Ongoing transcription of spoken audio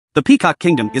The Peacock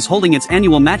Kingdom is holding its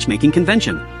annual matchmaking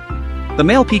convention. The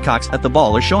male peacocks at the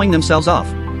ball are showing themselves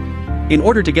off in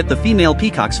order to get the female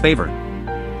peacock's favor.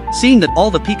 Seeing that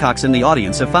all the peacocks in the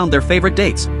audience have found their favorite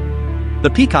dates, the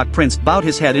peacock prince bowed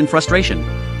his head in frustration.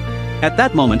 At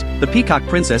that moment, the peacock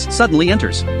princess suddenly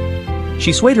enters.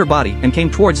 She swayed her body and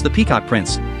came towards the peacock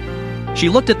prince. She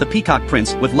looked at the peacock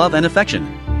prince with love and affection,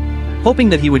 hoping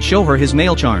that he would show her his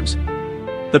male charms.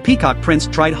 The peacock prince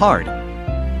tried hard,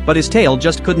 but his tail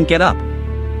just couldn't get up.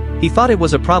 He thought it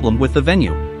was a problem with the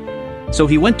venue, so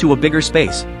he went to a bigger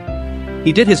space.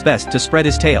 He did his best to spread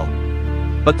his tail,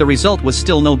 but the result was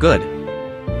still no good.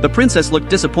 The princess looked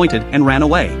disappointed and ran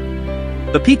away.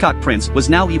 The peacock prince was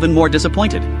now even more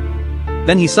disappointed.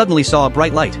 Then he suddenly saw a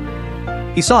bright light.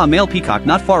 He saw a male peacock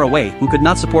not far away who could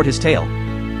not support his tail,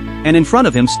 and in front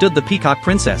of him stood the peacock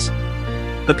princess.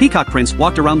 The peacock prince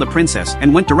walked around the princess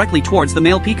and went directly towards the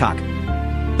male peacock.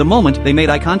 The moment they made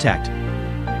eye contact,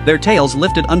 their tails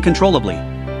lifted uncontrollably.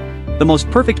 The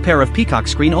most perfect pair of peacocks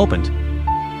screen opened.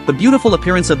 The beautiful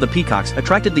appearance of the peacocks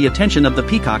attracted the attention of the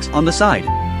peacocks on the side.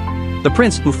 The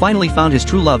prince, who finally found his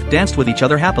true love, danced with each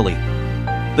other happily.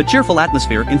 The cheerful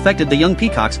atmosphere infected the young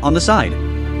peacocks on the side.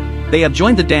 They have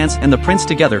joined the dance and the prince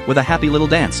together with a happy little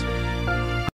dance.